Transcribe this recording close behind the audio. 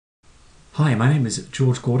Hi, my name is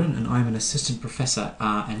George Gordon and I'm an Assistant Professor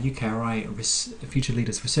and UKRI Future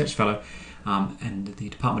Leaders Research Fellow in the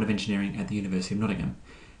Department of Engineering at the University of Nottingham.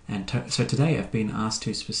 And so today I've been asked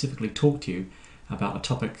to specifically talk to you about a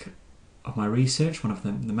topic of my research, one of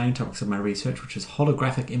the main topics of my research, which is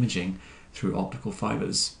holographic imaging through optical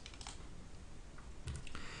fibres.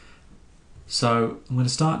 So I'm going to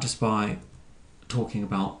start just by talking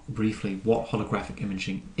about briefly what holographic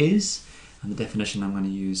imaging is and the definition I'm going to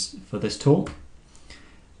use for this talk.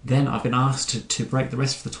 Then I've been asked to break the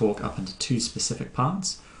rest of the talk up into two specific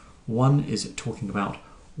parts. One is talking about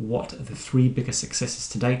what the three biggest successes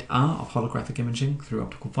to date are of holographic imaging through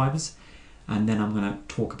optical fibres, and then I'm going to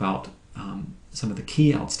talk about some of the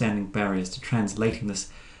key outstanding barriers to translating this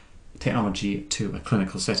technology to a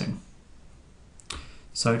clinical setting.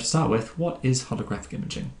 So to start with, what is holographic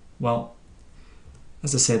imaging? Well,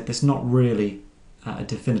 as I said, there's not really a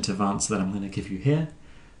definitive answer that I'm going to give you here,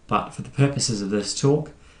 but for the purposes of this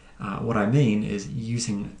talk, what I mean is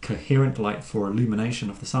using coherent light for illumination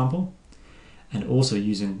of the sample and also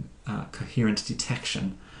using coherent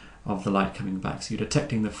detection of the light coming back. So you're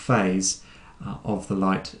detecting the phase of the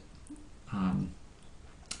light at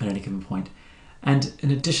any given point. And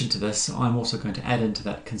in addition to this, I'm also going to add into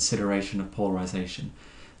that consideration of polarization.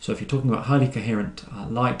 So if you're talking about highly coherent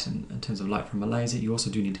light in terms of light from a laser, you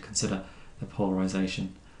also do need to consider the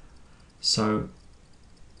polarization. So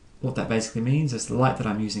what that basically means is the light that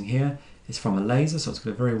I'm using here is from a laser, so it's got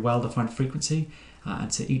a very well-defined frequency,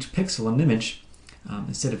 and so each pixel in an image,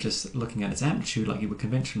 instead of just looking at its amplitude like you would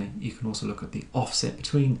conventionally, you can also look at the offset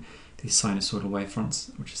between these sinusoidal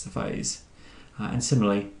wavefronts, which is the phase. And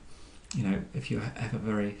similarly, you know, if you have a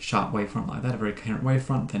very sharp wavefront like that, a very coherent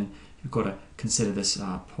wavefront, then you've got to consider this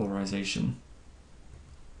polarization.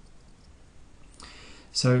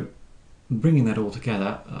 So bringing that all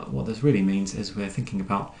together, what this really means is we're thinking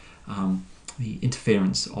about the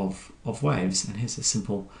interference of waves, and here's a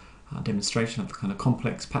simple demonstration of the kind of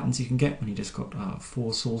complex patterns you can get when you just got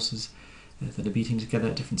four sources that are beating together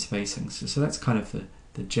at different spacings. So that's kind of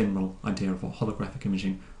the general idea of what holographic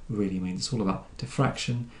imaging really means. It's all about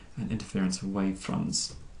diffraction and interference of wave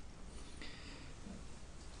fronts.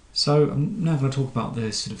 So I'm now going to talk about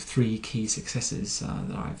the sort of three key successes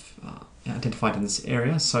that I've identified in this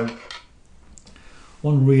area. So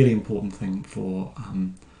one really important thing for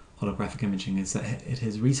holographic imaging is that it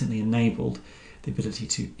has recently enabled the ability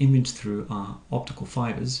to image through our optical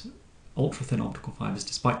fibres, ultra-thin optical fibres,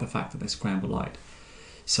 despite the fact that they scramble light.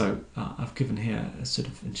 So I've given here a sort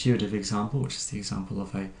of intuitive example, which is the example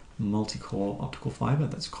of a multi-core optical fibre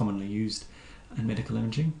that's commonly used in medical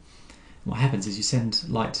imaging. And what happens is you send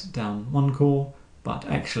light down one core, but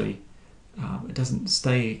actually it doesn't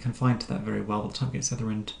stay confined to that very well. By the time it gets to the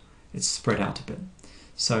other end, it's spread out a bit.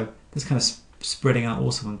 So this kind of spreading out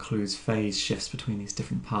also includes phase shifts between these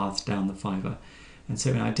different paths down the fibre. And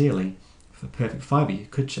so ideally, for a perfect fibre, you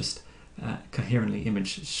could just coherently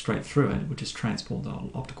image straight through it. It would just transport the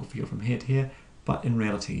optical field from here to here. But in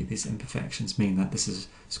reality, these imperfections mean that this is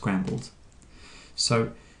scrambled.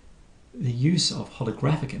 So the use of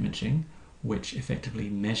holographic imaging, which effectively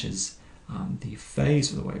measures the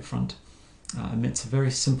phase of the wavefront, emits a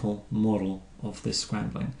very simple model of this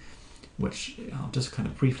scrambling, which I'll just kind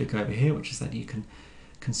of briefly go over here, which is that you can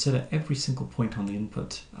consider every single point on the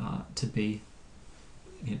input to be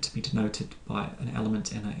denoted by an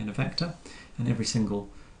element in a vector, and every single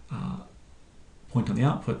point on the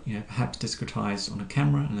output, perhaps discretized on a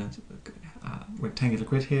camera and a rectangular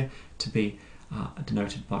grid here, to be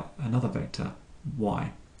denoted by another vector,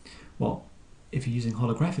 y. Well, if you're using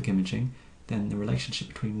holographic imaging, then the relationship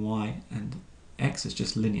between y and x is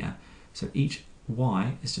just linear. So each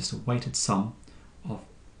y is just a weighted sum of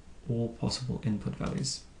all possible input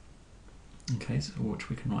values. Okay, so which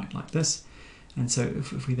we can write like this. And so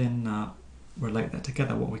if we then relate that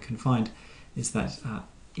together, what we can find is that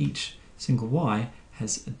each single y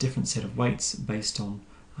has a different set of weights based on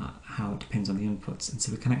how it depends on the inputs. And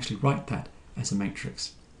so we can actually write that as a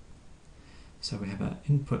matrix. So we have an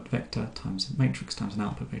input vector times a matrix times an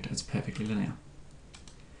output vector. It's perfectly linear.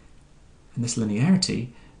 And this linearity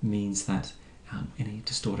means that any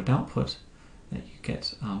distorted output that you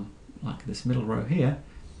get, like this middle row here,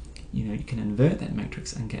 you can invert that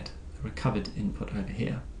matrix and get a recovered input over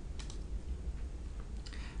here.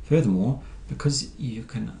 Furthermore, because you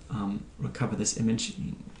can recover this image,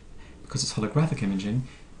 because it's holographic imaging,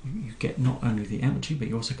 you get not only the amplitude, but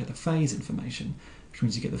you also get the phase information, which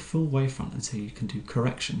means you get the full wavefront, and so you can do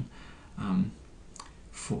correction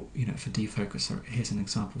for defocus. So here's an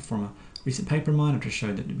example from a recent paper of mine. I've just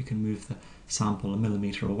showed that we can move the sample a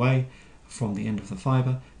millimeter away from the end of the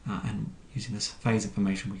fibre, and using this phase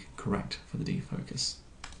information we can correct for the defocus.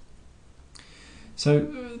 So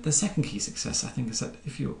the second key success, I think, is that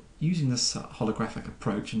if you're using this holographic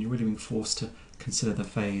approach and you're really being forced to consider the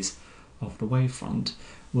phase of the wavefront,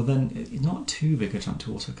 well then it's not too big a jump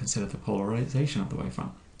to also consider the polarization of the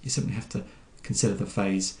wavefront. You simply have to consider the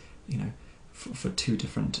phase, for two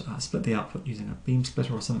different, split the output using a beam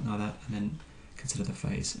splitter or something like that, and then consider the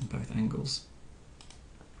phase in both angles.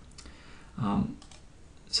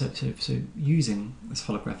 So using this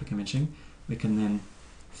holographic imaging, we can then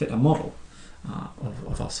fit a model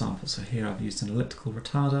of our sample. So here I've used an elliptical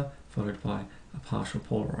retarder followed by a partial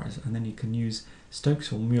polarizer, and then you can use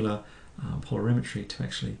Stokes or Mueller polarimetry to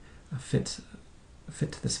actually fit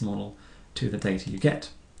this model to the data you get.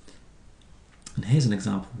 And here's an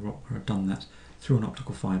example where I've done that through an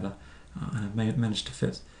optical fibre, and I've managed to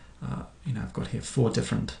fit, I've got here 4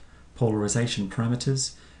 different polarization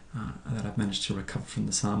parameters that I've managed to recover from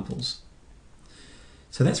the samples.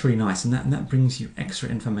 So that's really nice, and that brings you extra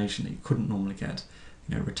information that you couldn't normally get.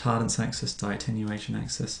 Retardance axis, dye-attenuation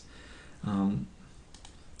axis.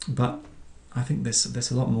 But I think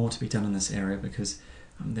there's a lot more to be done in this area, because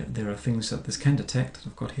there are things that this can detect that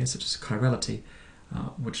I've got here, such as chirality,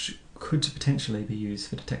 which could potentially be used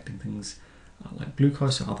for detecting things like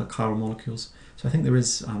glucose or other chiral molecules. So I think there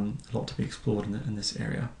is a lot to be explored in this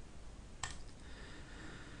area.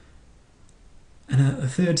 And a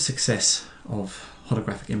third success of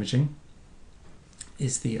holographic imaging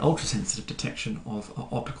is the ultrasensitive detection of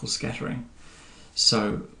optical scattering.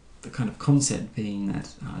 So the kind of concept being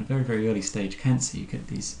that at a very, very early stage cancer, you get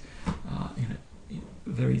these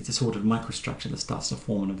very disordered microstructure that starts to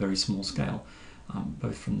form on a very small scale,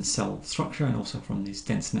 both from the cell structure and also from these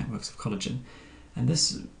dense networks of collagen. And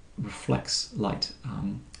this reflects light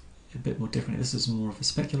a bit more differently. This is more of a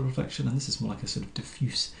specular reflection, and this is more like a sort of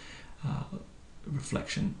diffuse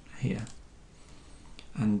reflection here.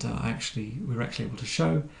 And we were actually able to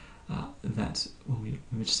show that when we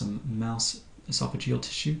image some mouse esophageal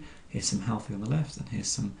tissue, here's some healthy on the left and here's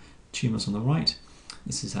some tumours on the right.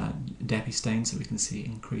 This is DAPI stain, so we can see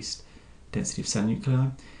increased density of cell nuclei.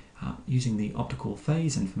 Using the optical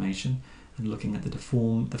phase information and looking at the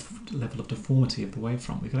level of deformity of the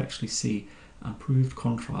wavefront, we could actually see improved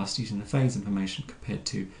contrast using the phase information compared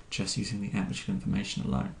to just using the amplitude information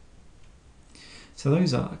alone. So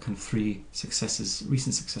those are kind of 3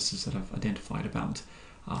 recent successes that I've identified about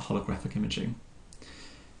holographic imaging.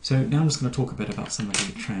 So now I'm just going to talk a bit about some of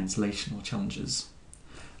the translational challenges.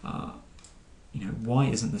 Why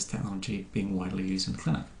isn't this technology being widely used in the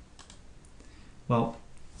clinic? Well,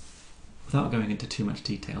 without going into too much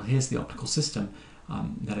detail, here's the optical system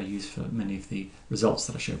that I use for many of the results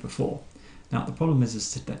that I showed before. Now the problem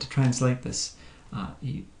is that to translate this,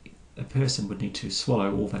 a person would need to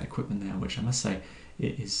swallow all that equipment there, which I must say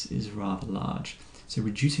is rather large. So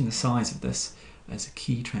reducing the size of this is a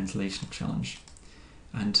key translational challenge.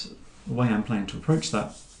 And the way I'm planning to approach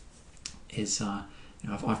that is,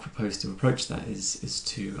 I've proposed to approach that is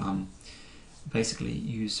to basically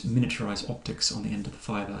use miniaturized optics on the end of the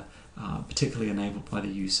fibre, particularly enabled by the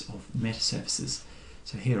use of metasurfaces.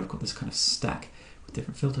 So here I've got this kind of stack with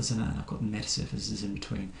different filters in it, and I've got metasurfaces in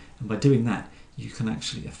between. And by doing that, you can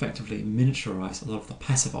actually effectively miniaturize a lot of the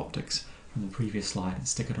passive optics from the previous slide and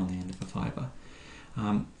stick it on the end of the fibre.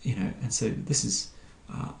 And so this is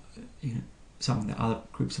something that other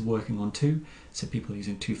groups are working on too. So people are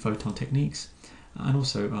using 2-photon techniques, and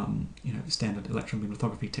also standard electron beam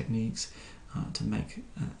lithography techniques to make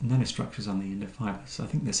nanostructures on the end of fibre. So I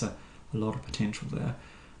think there's a lot of potential there,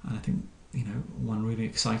 and I think one really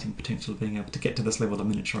exciting potential of being able to get to this level of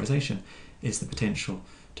miniaturization is the potential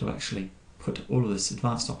to actually put all of this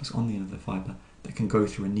advanced optics on the end of the fibre that can go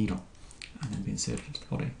through a needle and then be inserted into the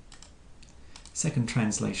body. Second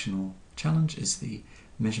translational challenge is the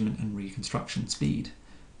measurement and reconstruction speed.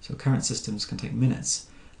 So current systems can take minutes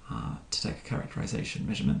to take a characterization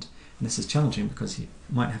measurement, and this is challenging because you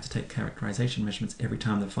might have to take characterization measurements every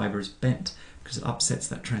time the fibre is bent, because it upsets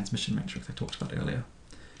that transmission matrix I talked about earlier.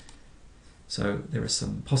 So there are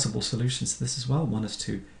some possible solutions to this as well. One is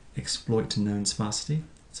to exploit known sparsity.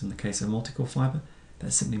 So in the case of multicore fibre,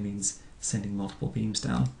 that simply means sending multiple beams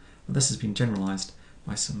down. But this has been generalized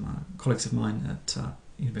by some colleagues of mine at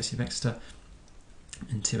University of Exeter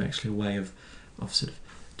into actually a way of sort of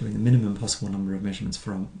doing the minimum possible number of measurements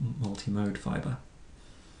for a multi-mode fibre.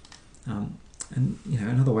 And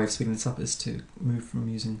another way of speeding this up is to move from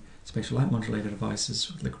using spatial light modulator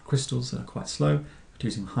devices with liquid crystals that are quite slow to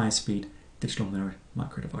using high speed digital mirror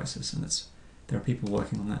micro devices, and there are people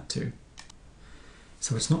working on that too.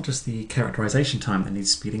 So it's not just the characterization time that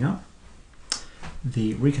needs speeding up,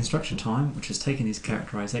 The reconstruction time, which is taking these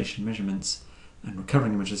characterization measurements and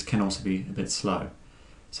recovering images, can also be a bit slow.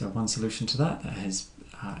 So one solution to that is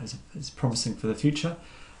promising for the future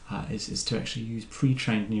is to actually use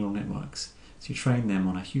pre-trained neural networks. So you train them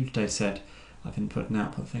on a huge data set of input and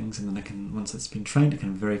output things, and then they can, once it's been trained, it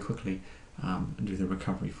can very quickly do the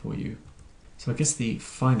recovery for you. So I guess the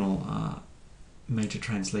final major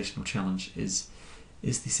translational challenge is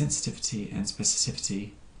the sensitivity and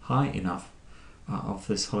specificity high enough of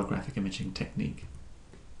this holographic imaging technique?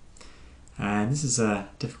 And this is a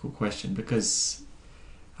difficult question because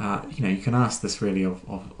you can ask this really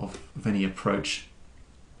of any approach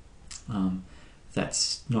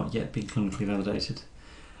that's not yet been clinically validated,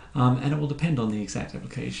 and it will depend on the exact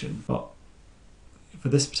application. But for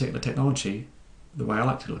this particular technology, the way I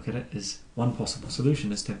like to look at it is one possible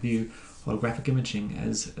solution is to view holographic imaging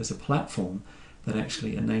as a platform that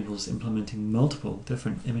actually enables implementing multiple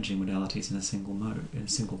different imaging modalities in a single mode, in a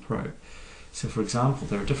single probe. So for example,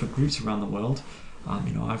 there are different groups around the world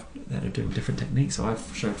that are doing different techniques. So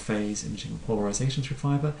I've showed phase imaging and polarization through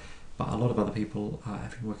fibre, but a lot of other people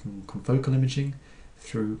have been working on confocal imaging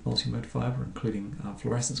through multimode fibre, including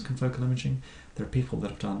fluorescence confocal imaging. There are people that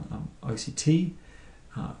have done OCT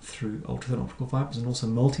through ultrathin optical fibres, and also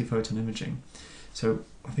multiphoton imaging. So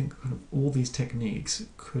I think kind of all these techniques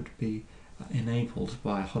could be enabled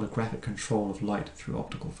by holographic control of light through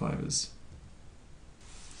optical fibres.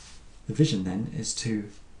 The vision then is to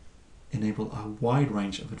enable a wide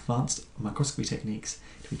range of advanced microscopy techniques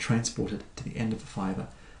to be transported to the end of the fibre.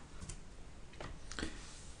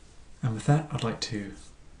 And with that, I'd like to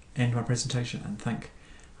end my presentation and thank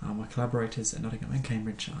my collaborators at Nottingham and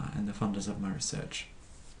Cambridge and the funders of my research.